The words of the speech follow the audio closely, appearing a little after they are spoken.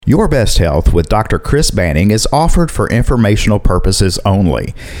Your Best Health with Dr. Chris Banning is offered for informational purposes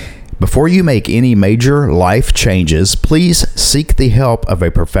only. Before you make any major life changes, please seek the help of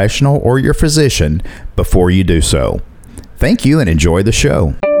a professional or your physician before you do so. Thank you and enjoy the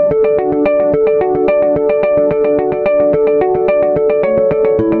show.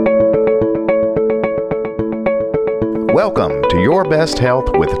 Welcome to Your Best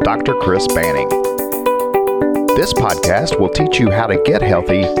Health with Dr. Chris Banning. This podcast will teach you how to get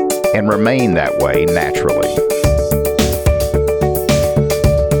healthy and remain that way naturally.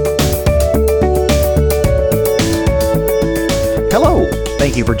 Hello,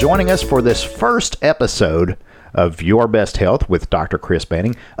 thank you for joining us for this first episode of Your Best Health with Dr. Chris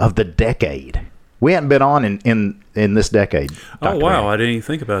Banning of the decade. We hadn't been on in this decade. Oh, wow, Banning. I didn't even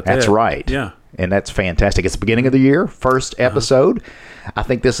think about that. That's right. Yeah. And that's fantastic. It's the beginning of the year, first episode. I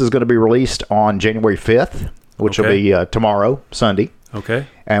think this is going to be released on January 5th, which will be tomorrow, Sunday. Okay.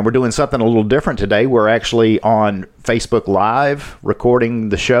 And we're doing something a little different today. We're actually on Facebook Live recording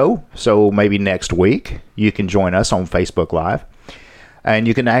the show. So maybe next week you can join us on Facebook Live. And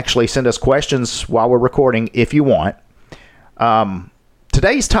you can actually send us questions while we're recording if you want.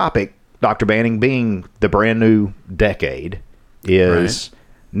 Today's topic, Dr. Banning, being the brand new decade, is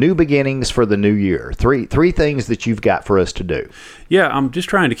new beginnings for the new year. Three things that you've got for us to do. Yeah, I'm just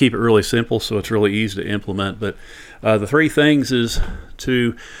trying to keep it really simple so it's really easy to implement. But the three things is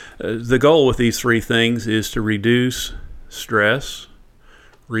to, the goal with these three things is to reduce stress,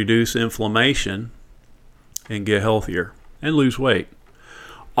 reduce inflammation, and get healthier and lose weight.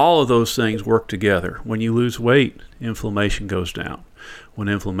 All of those things work together. When you lose weight, inflammation goes down. When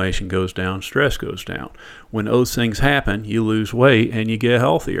inflammation goes down, stress goes down. When those things happen, you lose weight and you get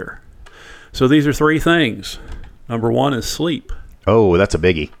healthier. So these are three things. Number one is sleep. Oh, that's a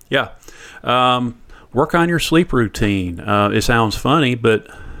biggie. Yeah. Work on your sleep routine. It sounds funny, but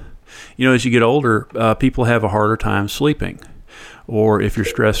as you get older, people have a harder time sleeping, or if you're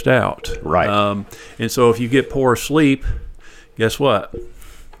stressed out. Right. And so if you get poor sleep, guess what?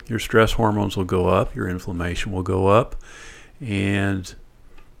 Your stress hormones will go up, your inflammation will go up, and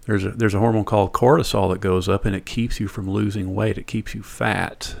there's a hormone called cortisol that goes up, and it keeps you from losing weight. It keeps you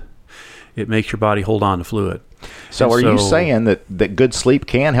fat. It makes your body hold on to fluid. So you saying that good sleep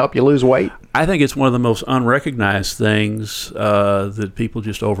can help you lose weight? I think it's one of the most unrecognized things that people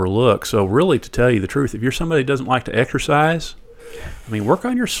just overlook. So really, to tell you the truth, if you're somebody that doesn't like to exercise, work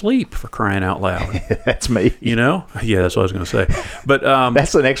on your sleep, for crying out loud. That's me. Yeah, that's what I was going to say. But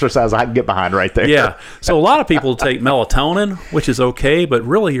that's an exercise I can get behind right there. Yeah. So a lot of people take melatonin, which is okay, but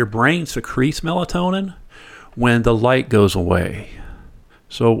really your brain secretes melatonin when the light goes away.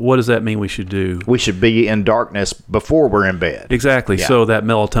 So what does that mean we should do? We should be in darkness before we're in bed. Exactly. Yeah. So that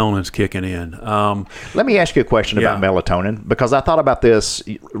melatonin's kicking in. Let me ask you a question about melatonin, because I thought about this.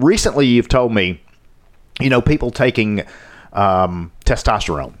 Recently, you've told me, people taking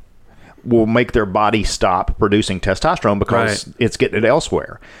testosterone will make their body stop producing testosterone because it's getting it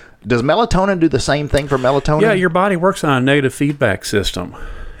elsewhere. Does melatonin do the same thing for melatonin? Yeah, your body works on a negative feedback system.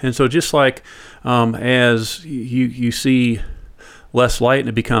 And so just like as you see less light and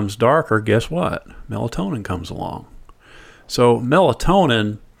it becomes darker, guess what? Melatonin comes along. So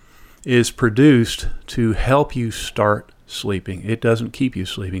melatonin is produced to help you start sleeping. It doesn't keep you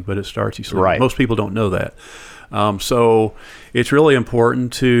sleeping, but it starts you sleeping. Right. Most people don't know that. So it's really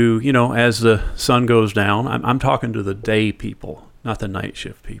important to, as the sun goes down, I'm talking to the day people, not the night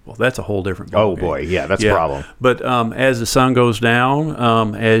shift people. That's a whole different ballgame. Oh, boy. Yeah, that's a problem. But as the sun goes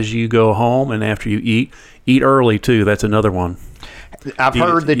down, as you go home and after you eat early, too. That's another one. I've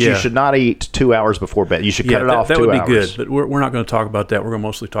heard that you should not eat 2 hours before bed. You should cut it off 2 hours. That would be good, but we're not going to talk about that. We're going to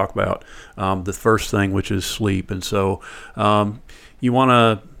mostly talk about the first thing, which is sleep. And so you want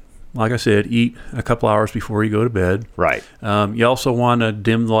to, like I said, eat a couple hours before you go to bed. Right. You also want to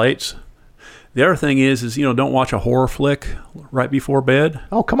dim the lights. The other thing is don't watch a horror flick right before bed.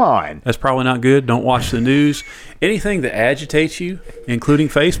 Oh, come on. That's probably not good. Don't watch the news. Anything that agitates you, including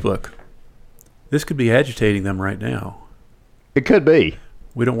Facebook. This could be agitating them right now. It could be.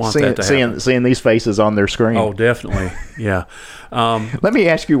 We don't want that to happen. Seeing these faces on their screen. Oh, definitely. Yeah. Let me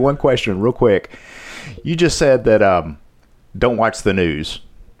ask you one question real quick. You just said that don't watch the news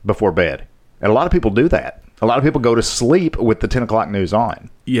before bed. And a lot of people do that. A lot of people go to sleep with the 10 o'clock news on.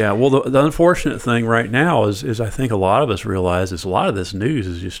 Yeah. Well, the unfortunate thing right now is I think a lot of us realize is a lot of this news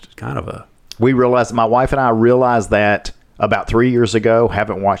is just kind of a... My wife and I realized that about 3 years ago,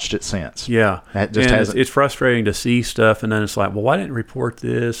 haven't watched it since. Yeah. That just hasn't. It's frustrating to see stuff, and then it's like, well, why didn't you report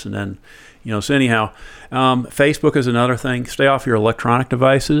this? And then, so anyhow, Facebook is another thing. Stay off your electronic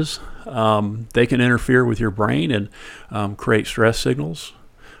devices. They can interfere with your brain and create stress signals.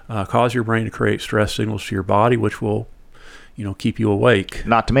 cause your brain to create stress signals to your body, which will, keep you awake.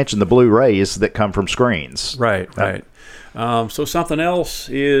 Not to mention the blue rays that come from screens. Right. So something else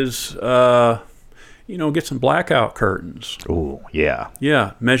is, get some blackout curtains. Oh, yeah.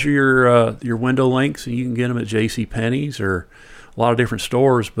 Yeah, measure your window lengths, and you can get them at JCPenney's or a lot of different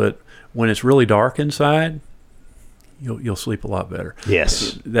stores. But when it's really dark inside, you'll sleep a lot better.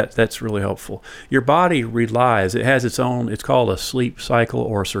 Yes. That's really helpful. Your body relies, it has its own, it's called a sleep cycle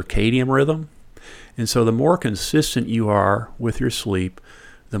or circadian rhythm. And so the more consistent you are with your sleep,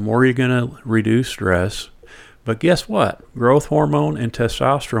 the more you're going to reduce stress. But guess what? Growth hormone and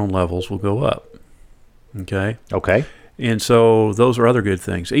testosterone levels will go up. Okay? And so those are other good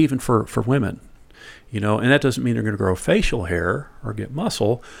things, even for women. And that doesn't mean they're going to grow facial hair or get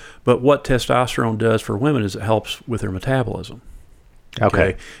muscle, but what testosterone does for women is it helps with their metabolism.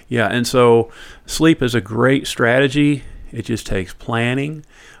 Okay. Yeah, and so sleep is a great strategy. It just takes planning.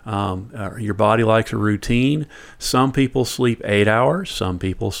 Your body likes a routine. Some people sleep 8 hours. Some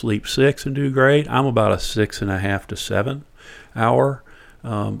people sleep 6 and do great. I'm about a 6.5 to 7 hour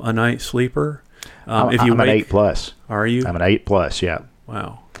a night sleeper. I'm an 8+. Are you? I'm an 8+, yeah.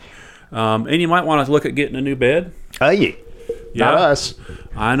 Wow. And you might want to look at getting a new bed. Yeah. Not us.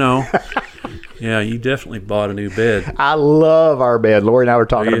 I know. Yeah, you definitely bought a new bed. I love our bed. Lori and I were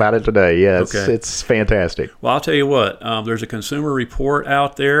talking about it today. Yeah, it's fantastic. Well, I'll tell you what. There's a consumer report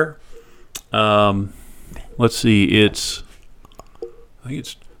out there. Let's see. I think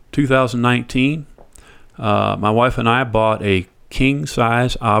it's 2019. My wife and I bought a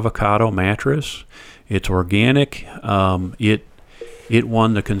king-size avocado mattress. It's organic. It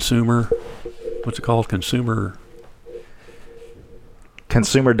won the consumer, what's it called? Consumer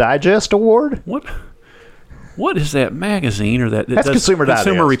Digest Award? What is that magazine or that That's does Consumer Digest.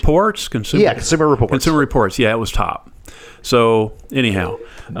 Consumer Reports? Consumer Reports. Consumer Reports. Yeah, it was top. So anyhow,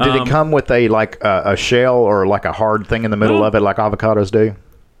 did it come with a shell or like a hard thing in the middle of it, like avocados do?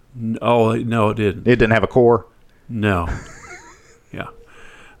 Oh no, it didn't. It didn't have a core. No. Yeah.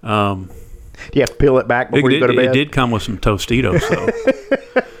 Do you have to peel it back before you go to bed? It did come with some Tostitos, though.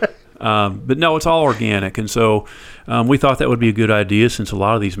 But no, it's all organic. And so we thought that would be a good idea since a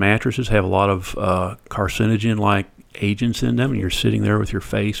lot of these mattresses have a lot of carcinogen-like agents in them, and you're sitting there with your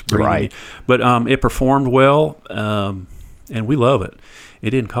face breathing. Right. But it performed well, and we love it.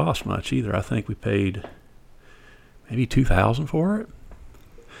 It didn't cost much either. I think we paid maybe $2,000 for it.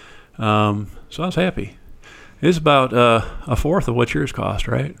 So I was happy. It's about a fourth of what yours cost,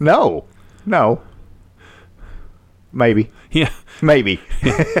 right? No. Maybe. Yeah. Maybe.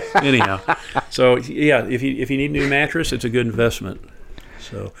 Anyhow, so yeah, if you need a new mattress, it's a good investment.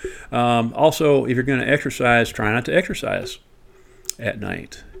 So, also, if you're going to exercise, try not to exercise at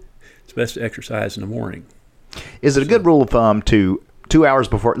night. It's best to exercise in the morning. Is it a good rule of thumb to 2 hours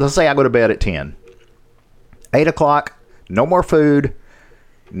before? Let's say I go to bed at 10. 8 o'clock, no more food,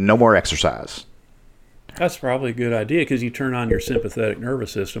 no more exercise. That's probably a good idea because you turn on your sympathetic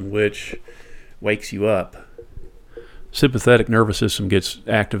nervous system, which wakes you up. Sympathetic nervous system gets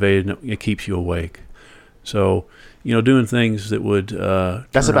activated and it keeps you awake. So, doing things that would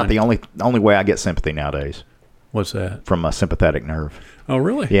that's about the only way I get sympathy nowadays. What's that? From a sympathetic nerve. Oh,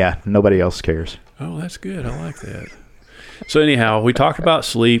 really? Yeah, nobody else cares. Oh, that's good. I like that. So anyhow, we talked about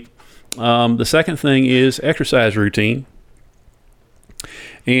sleep. The second thing is exercise routine.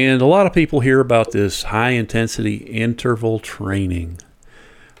 And a lot of people hear about this high-intensity interval training.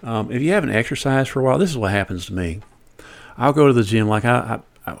 If you haven't exercised for a while, this is what happens to me. I'll go to the gym like I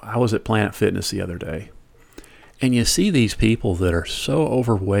was at Planet Fitness the other day. And you see these people that are so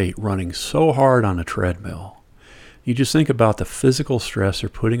overweight running so hard on a treadmill. You just think about the physical stress they're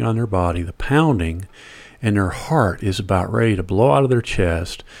putting on their body, the pounding, and their heart is about ready to blow out of their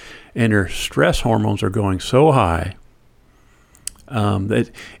chest, and their stress hormones are going so high.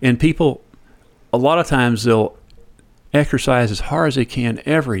 And people, a lot of times they'll exercise as hard as they can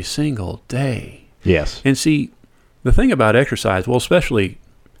every single day. Yes. And see, the thing about exercise, well, especially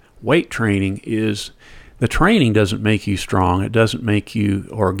weight training, is the training doesn't make you strong. It doesn't make you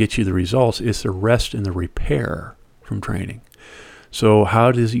or get you the results. It's the rest and the repair from training. So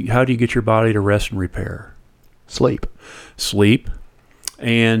how do you get your body to rest and repair? Sleep.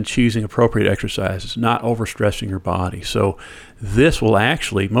 And choosing appropriate exercises, not overstressing your body. So this will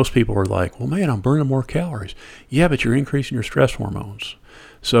actually, most people are like, well, man, I'm burning more calories. Yeah, but you're increasing your stress hormones.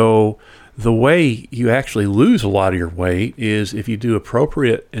 So the way you actually lose a lot of your weight is if you do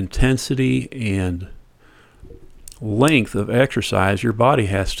appropriate intensity and length of exercise, your body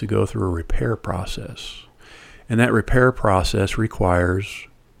has to go through a repair process. And that repair process requires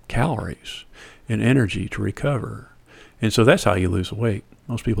calories and energy to recover. And so that's how you lose weight.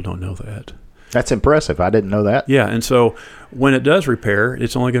 Most people don't know that. That's impressive. I didn't know that. Yeah, and so when it does repair,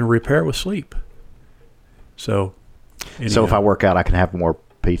 it's only going to repair with sleep. So if I work out, I can have more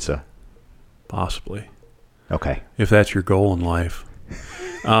pizza? Possibly. Okay. If that's your goal in life.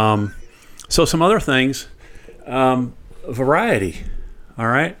 So some other things, variety, all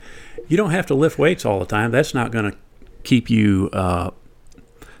right? You don't have to lift weights all the time. That's not going to keep you,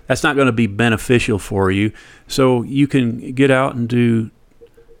 that's not going to be beneficial for you. So you can get out and do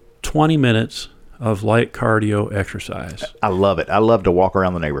 20 minutes of light cardio exercise. I love it. I love to walk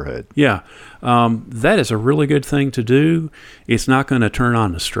around the neighborhood. Yeah. That is a really good thing to do. It's not going to turn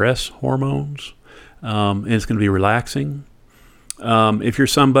on the stress hormones. And it's going to be relaxing. If you're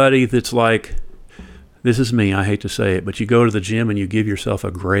somebody that's like, this is me, I hate to say it, but you go to the gym and you give yourself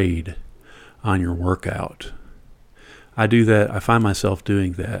a grade on your workout. I do that. I find myself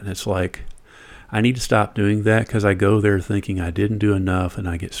doing that. And it's like, I need to stop doing that because I go there thinking I didn't do enough and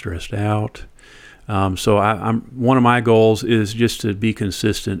I get stressed out. So I'm one of my goals is just to be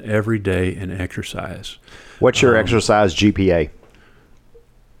consistent every day and exercise. What's your exercise GPA?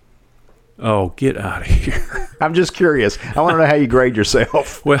 Oh, get out of here. I'm just curious. I want to know how you grade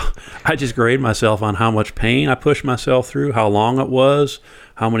yourself. Well, I just grade myself on how much pain I pushed myself through, how long it was,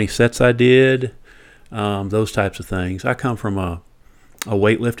 how many sets I did, those types of things. I come from a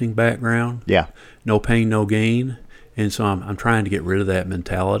weightlifting background. Yeah. No pain, no gain. And so I'm trying to get rid of that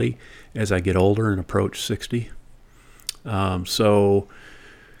mentality as I get older and approach 60. So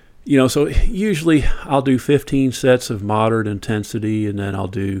usually I'll do 15 sets of moderate intensity, and then I'll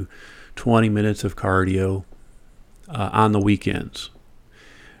do 20 minutes of cardio on the weekends.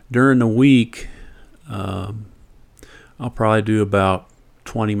 During the week, I'll probably do about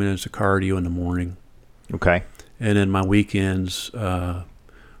 20 minutes of cardio in the morning. Okay. And then my weekends,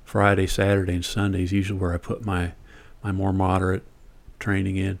 Friday, Saturday, and Sunday is usually where I put my more moderate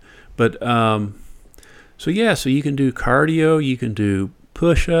training in. But so you can do cardio, you can do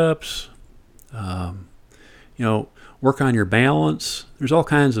push-ups, work on your balance. There's all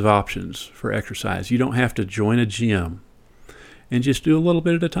kinds of options for exercise. You don't have to join a gym, and just do a little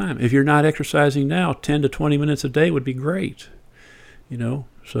bit at a time. If you're not exercising now, 10 to 20 minutes a day would be great.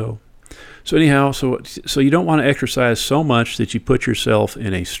 So you don't want to exercise so much that you put yourself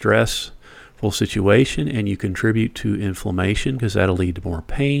in a stressful situation and you contribute to inflammation, because that'll lead to more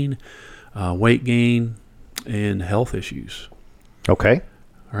pain, weight gain, and health issues. Okay.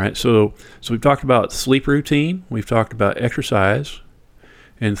 All right. So we've talked about sleep routine. We've talked about exercise.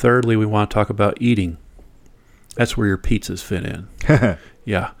 And thirdly, we want to talk about eating. That's where your pizzas fit in.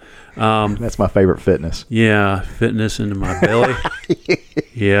 Yeah. That's my favorite fitness. Yeah. Fitness into my belly.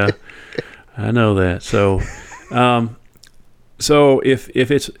 Yeah. I know that. So if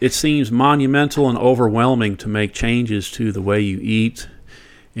it seems monumental and overwhelming to make changes to the way you eat,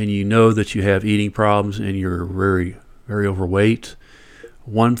 and you know that you have eating problems and you're very, very overweight,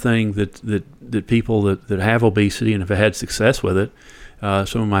 one thing that people that have obesity and have had success with it,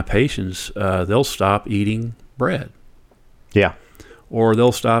 some of my patients, they'll stop eating bread. Yeah. Or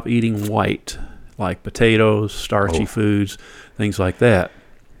they'll stop eating white, like potatoes, starchy foods, things like that.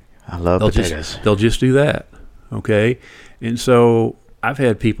 I love potatoes. They'll just do that, okay? And so I've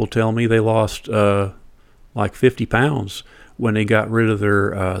had people tell me they lost like 50 pounds when they got rid of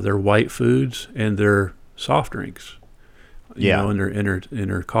their white foods and their soft drinks. You know, and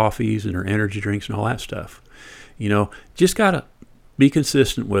their coffees and their energy drinks and all that stuff. Just gotta be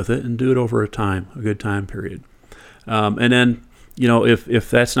consistent with it and do it over a good time period. And then, if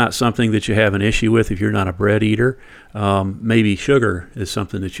that's not something that you have an issue with, if you're not a bread eater, maybe sugar is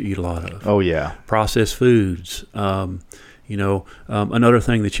something that you eat a lot of. Oh yeah. Processed foods. Another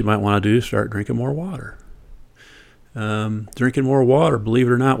thing that you might want to do is start drinking more water. Drinking more water, believe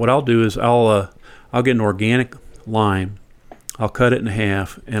it or not, what I'll do is I'll get an organic lime. I'll cut it in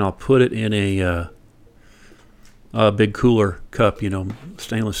half, and I'll put it in a big cooler cup,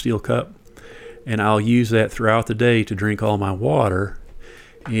 stainless steel cup, and I'll use that throughout the day to drink all my water.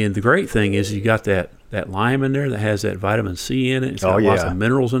 And the great thing is you got that lime in there that has that vitamin C in it. It's got lots of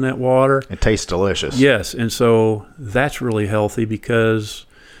minerals in that water. It tastes delicious. Yes, and so that's really healthy because,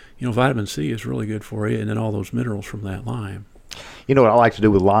 vitamin C is really good for you, and then all those minerals from that lime. You know what I like to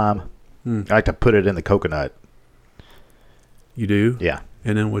do with lime? I like to put it in the coconut. You do? Yeah.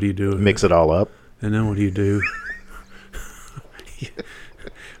 And then what do you do? Mix it all up. And then what do you do?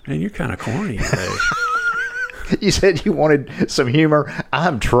 Man, you're kind of corny today. You said you wanted some humor.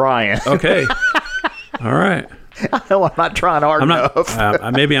 I'm trying. Okay. All right. I know I'm not trying hard enough.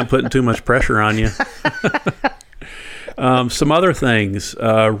 Maybe I'm putting too much pressure on you. Some other things.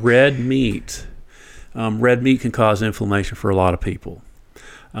 Red meat. Red meat can cause inflammation for a lot of people.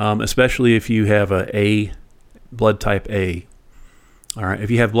 especially if you have blood type A. All right,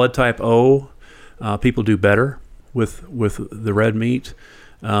 if you have blood type O, people do better with the red meat.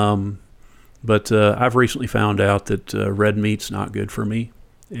 But I've recently found out that red meat's not good for me.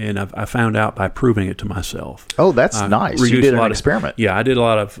 And I found out by proving it to myself. Oh, that's nice. You did an experiment. Yeah, I did a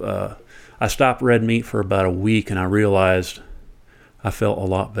lot of. I stopped red meat for about a week, and I realized I felt a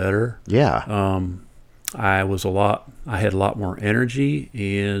lot better. Yeah. I had a lot more energy,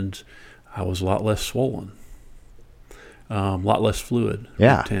 and I was a lot less swollen. A lot less fluid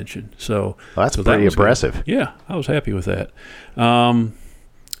retention. So that's pretty impressive. Good. Yeah, I was happy with that.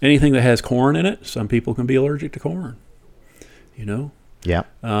 Anything that has corn in it, some people can be allergic to corn. Yeah.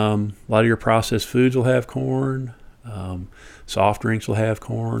 A lot of your processed foods will have corn. Soft drinks will have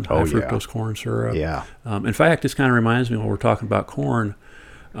corn, high fructose corn syrup. Yeah. In fact, this kind of reminds me when we're talking about corn,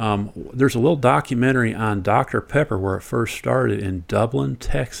 there's a little documentary on Dr. Pepper where it first started in Dublin,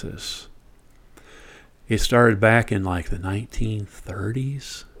 Texas. It started back in like the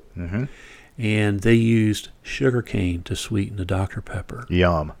 1930s. Mm-hmm. And they used sugar cane to sweeten the Dr. Pepper.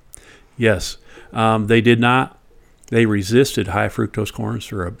 Yum. Yes. They did not. They resisted high fructose corn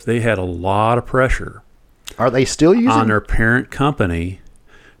syrup. They had a lot of pressure. Are they still using on their parent company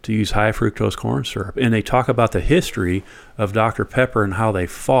to use high fructose corn syrup? And they talk about the history of Dr. Pepper and how they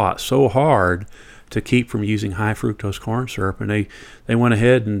fought so hard to keep from using high fructose corn syrup. And they went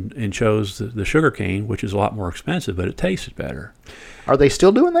ahead and chose the sugar cane, which is a lot more expensive, but it tasted better. Are they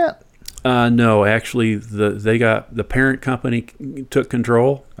still doing that? No, actually, the parent company took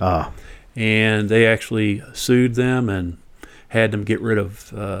control. And they actually sued them and had them get rid of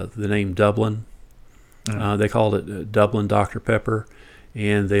the name Dublin. They called it Dublin Dr. Pepper,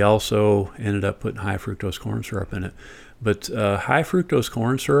 and they also ended up putting high fructose corn syrup in it. But high fructose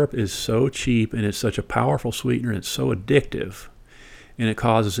corn syrup is so cheap, and it's such a powerful sweetener, it's so addictive, and it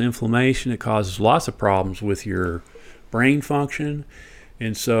causes inflammation. It causes lots of problems with your brain function.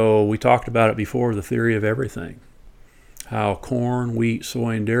 And so we talked about it before, the theory of everything. How corn, wheat,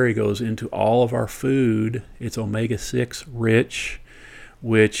 soy, and dairy goes into all of our food. It's omega-6 rich,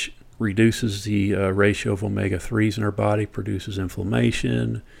 which reduces the ratio of omega-3s in our body, produces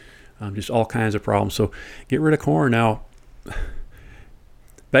inflammation, just all kinds of problems. So get rid of corn. Now,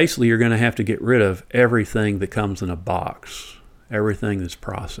 basically, you're going to have to get rid of everything that comes in a box, everything that's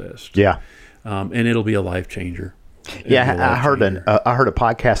processed. Yeah. And it'll be a life changer. I heard a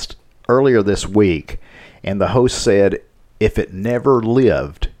podcast earlier this week, and the host said, if it never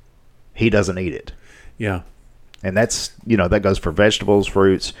lived, he doesn't eat it. Yeah. And that's, that goes for vegetables,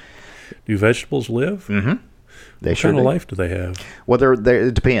 fruits. Do vegetables live? Mm-hmm. What kind of life do they have? Well,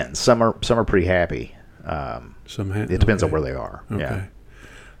 it depends. Some are pretty happy. It depends on where they are. Okay. Yeah.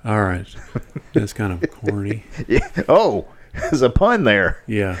 All right. That's kind of corny. Yeah. Oh, there's a pun there.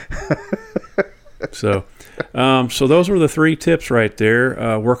 Yeah. So those were the 3 tips right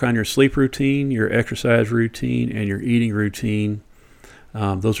there. Work on your sleep routine, your exercise routine, and your eating routine.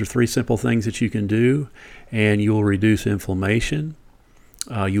 Those are 3 simple things that you can do, and you will reduce inflammation.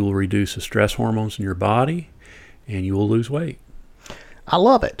 You will reduce the stress hormones in your body, and you will lose weight. I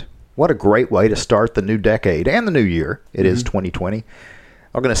love it. What a great way to start the new decade and the new year. It is 2020.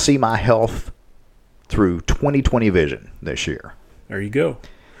 I'm going to see my health through 2020 vision this year. There you go.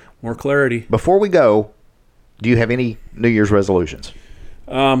 More clarity. Before we go, do you have any New Year's resolutions?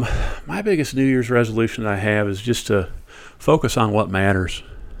 My biggest New Year's resolution I have is just to focus on what matters.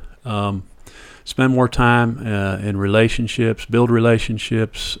 Spend more time in relationships, build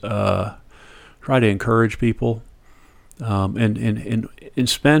relationships, try to encourage people, and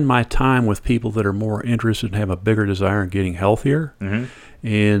spend my time with people that are more interested and have a bigger desire in getting healthier,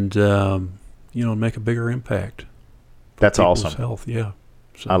 and make a bigger impact. That's awesome. Health, yeah.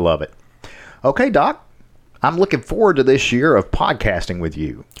 So. I love it. Okay, Doc. I'm looking forward to this year of podcasting with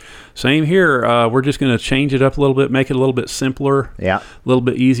you. Same here. We're just going to change it up a little bit, make it a little bit simpler, a little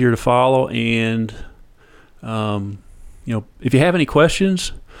bit easier to follow. And, if you have any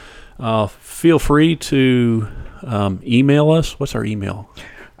questions, feel free to email us. What's our email?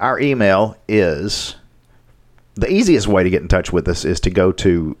 Our email is, the easiest way to get in touch with us is to go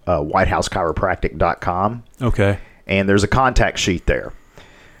to whitehousechiropractic.com. Okay. And there's a contact sheet there.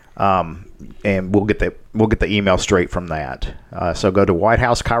 And we'll get the email straight from that. So go to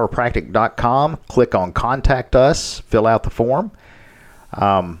whitehousechiropractic.com, click on Contact Us, fill out the form.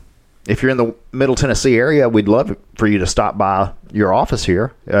 If you're in the Middle Tennessee area, we'd love for you to stop by your office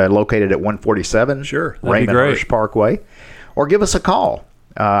here, located at 147 Raymond Hirsch Parkway, or give us a call.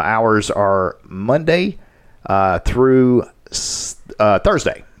 Hours are Monday through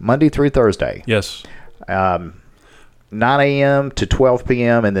Thursday. Monday through Thursday. Yes. 9 a.m. to 12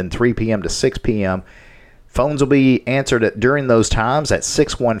 p.m., and then 3 p.m. to 6 p.m. Phones will be answered during those times at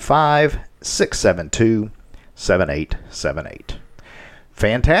 615-672-7878.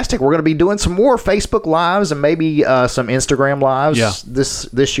 Fantastic. We're going to be doing some more Facebook Lives and maybe some Instagram Lives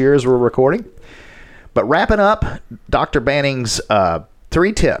this year as we're recording. But wrapping up, Dr. Banning's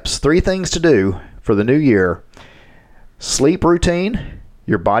 3 tips, 3 things to do for the new year. Sleep routine.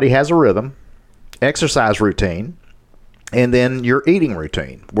 Your body has a rhythm. Exercise routine. And then your eating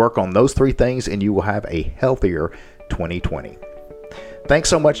routine. Work on those 3 things and you will have a healthier 2020. Thanks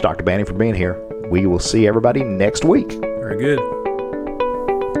so much, Dr. Banning, for being here. We will see everybody next week. Very good.